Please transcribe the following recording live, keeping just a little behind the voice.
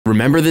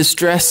Remember this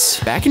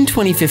dress? Back in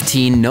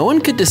 2015, no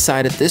one could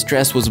decide if this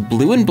dress was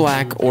blue and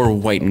black or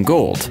white and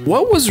gold.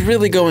 What was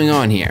really going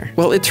on here?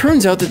 Well, it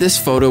turns out that this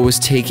photo was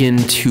taken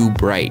too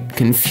bright,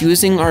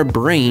 confusing our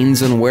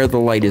brains on where the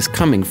light is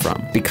coming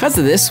from. Because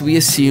of this, we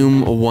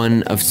assume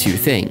one of two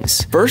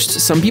things. First,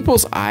 some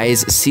people's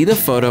eyes see the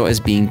photo as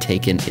being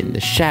taken in the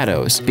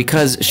shadows.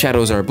 Because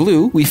shadows are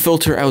blue, we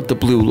filter out the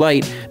blue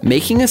light,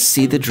 making us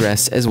see the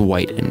dress as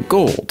white and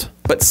gold.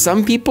 But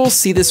some people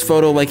see this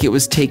photo like it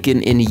was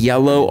taken in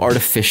yellow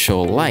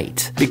artificial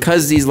light.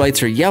 Because these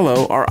lights are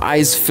yellow, our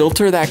eyes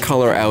filter that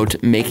color out,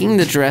 making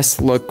the dress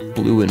look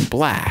blue and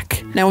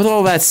black. Now, with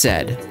all that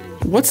said,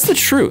 what's the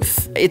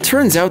truth? It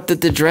turns out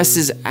that the dress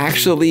is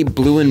actually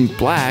blue and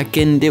black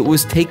and it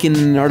was taken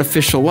in an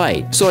artificial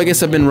light. So I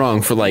guess I've been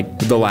wrong for like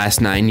the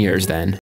last 9 years then.